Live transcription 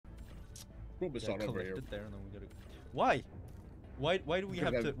probably start over here. It there and then we gotta... Why? Why do we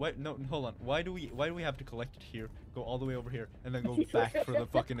have to... Why, no, hold on. Why do we have to collect it here, go all the way over here, and then go back for the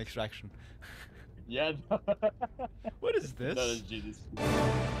fucking extraction? Yeah. No. What is this? That is genius.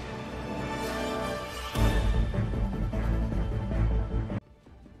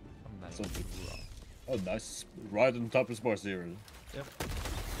 Oh, nice. Right on top of Sports Zero. Yep.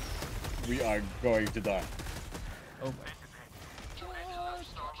 We are going to die. Oh.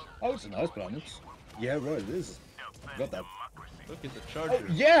 Oh, it's a nice planet. Yeah, right, it is. Got that. Look at the charger.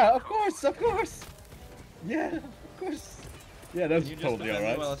 Oh, yeah, of course, of course. Yeah, of course. Yeah, that's totally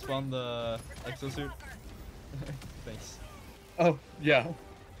alright. While I spawn the exosuit. Thanks. Oh, yeah.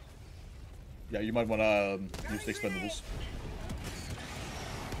 Yeah, you might want to use the expendables.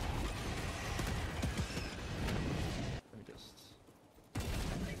 Let me just...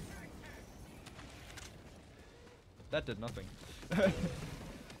 That did nothing.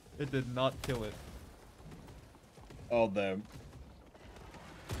 It did not kill it. Oh, damn.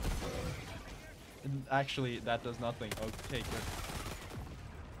 Actually, that does nothing. Okay, good.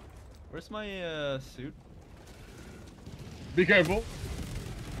 Where's my suit? Be careful.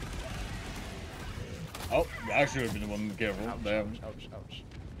 Oh, I should have been the one careful. Ouch, Damn. ouch, ouch, ouch.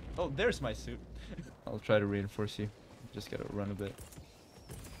 Oh, there's my suit. I'll try to reinforce you. Just gotta run a bit.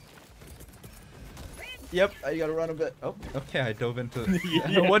 Yep, I gotta run a bit. Oh, okay, I dove into...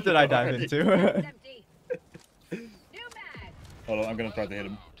 Yeah, what did I dive into? Hold on, I'm gonna try to hit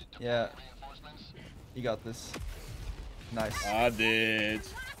him. Yeah. You got this. Nice. I did.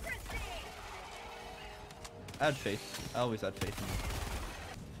 Add faith. I always add faith in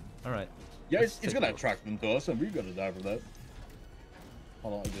you. Alright. Yeah, it's gonna attract them to us, and we gotta die for that.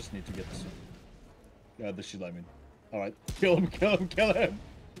 Hold on, I just need to get this. Yeah, this shit I mean. Alright. Kill him, kill him, kill him!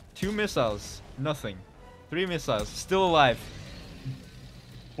 2 missiles. Nothing. 3 missiles. Still alive.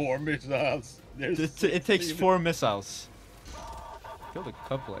 4 missiles. It takes 4 missiles. Killed a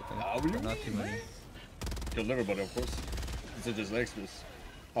couple, I think. But not too many. Killed everybody, of course. These are just extras.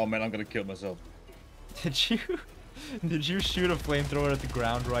 Oh man, I'm gonna kill myself. Did you shoot a flamethrower at the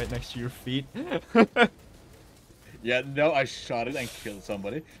ground right next to your feet? Yeah, no, I shot it and killed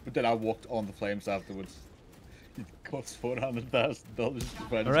somebody, but then I walked on the flames afterwards. It costs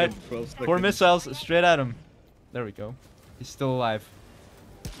 $400,000. Alright, 4 missiles straight at him. There we go. He's still alive.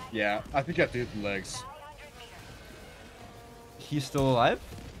 Yeah, I think I have to hit the legs. He's still alive?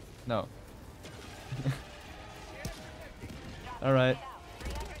 No. Alright.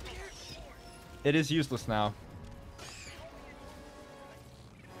 It is useless now.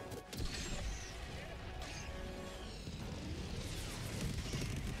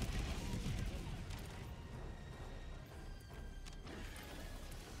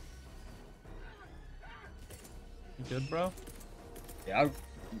 You good, bro? Yeah, I'm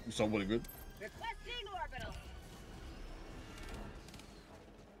somewhat good.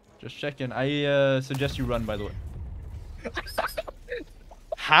 Just checking. I suggest you run, by the way.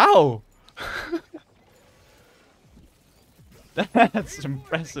 How? That's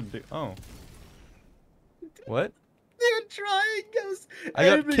impressive, dude. Oh. What? They're trying, guys. I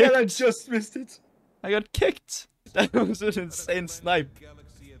got kicked. I just missed it. I got kicked. That was an insane snipe.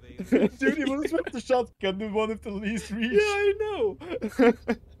 Dude, he was with the shotgun, the one with the least reach. Yeah, I know.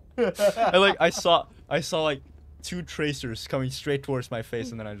 I saw like 2 tracers coming straight towards my face,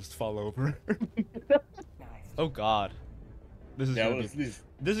 and then I just fall over. Oh God. This is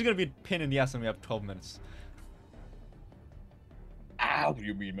gonna be a pain in the ass, and we have 12 minutes. Ow,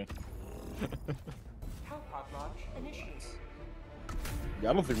 you mean, man? Yeah,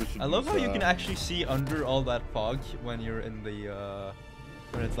 I don't think we should. I love how you can actually see under all that fog when you're in the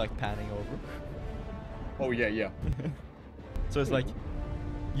when it's like panning over. Oh yeah, yeah. So it's like,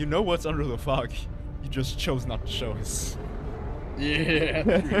 you know what's under the fog, you just chose not to show us.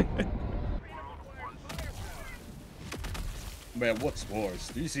 Yeah. Man, what spores?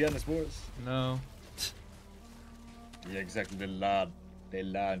 Do you see any spores? No. Yeah, exactly. They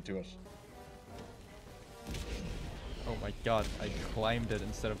lied to us. Oh my God! I climbed it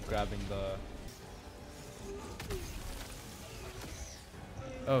instead of grabbing the.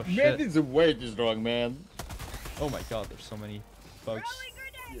 Oh shit! Man, this is way too strong, man. Oh my God! There's so many bugs.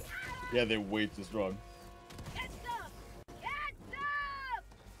 Yeah, they're way too strong.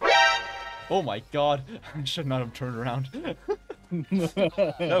 Oh my God! I should not have turned around.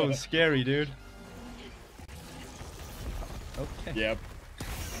 That was scary, dude. Okay. Yep.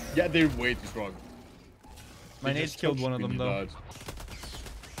 Yeah, they're way too strong. My nades killed one of them though.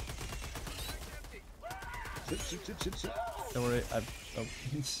 Shit. Don't worry. I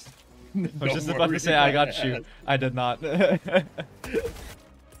was just about to say I got you. I did not.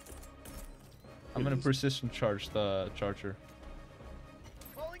 I'm gonna precision charge the charger.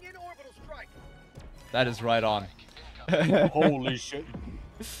 Calling in orbital strike. That is right on. Holy shit.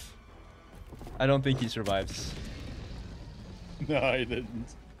 I don't think he survives. No, he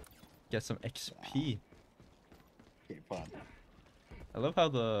didn't. Get some XP. Okay, fine. I love how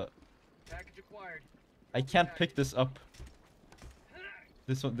the... Package acquired. I can't pick this up.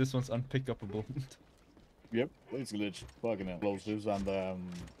 This one's unpickupable. Yep, it's glitch. Fucking explosives and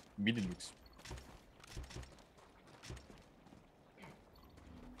midi nukes.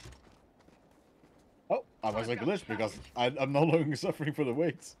 Oh, I was a glitch because I'm no longer suffering for the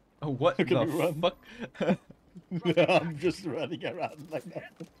weights. Oh, what Look at me the run. fuck? I'm just running around like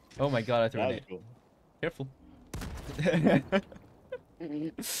that. Oh my god, I threw a That's nade. cool. Careful.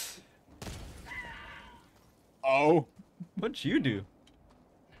 Oh. What'd you do?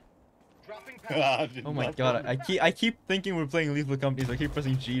 Dropping I did Oh my not god, run. I keep thinking we're playing Lethal Company, so I keep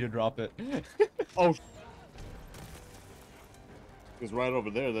pressing G to drop it. Oh. Because right over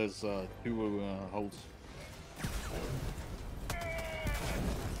there, there's two holes.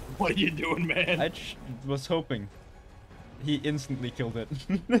 What are you doing, man? I was hoping. He instantly killed it.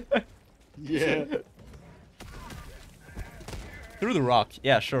 Yeah. Through the rock.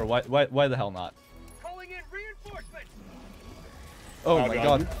 Yeah, sure. Why the hell not? Calling in reinforcements. Oh I my got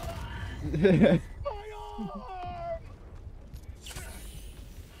god.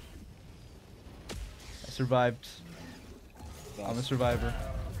 I survived. I'm a survivor.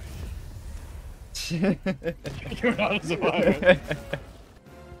 You're not a survivor.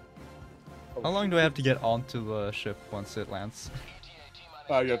 How long do I have to get onto the ship once it lands?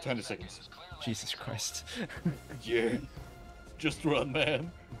 You have 20 seconds. Jesus Christ. Yeah. Just run,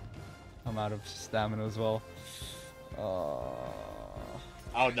 man. I'm out of stamina as well. Oh,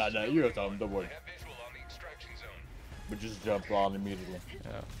 no, you have time, don't worry. But just jump on immediately.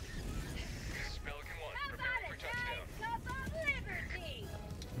 Yeah.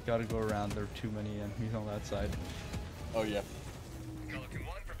 We gotta go around, there are too many enemies on that side. Oh, yeah.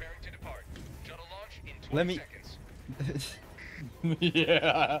 Let me...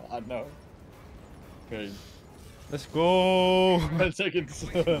 Yeah, I know. Okay. Let's go! 10 seconds.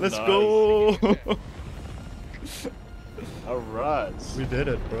 Let's Nice. go! Alright. We did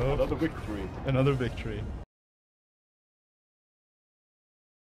it, bro. Another victory. Another victory.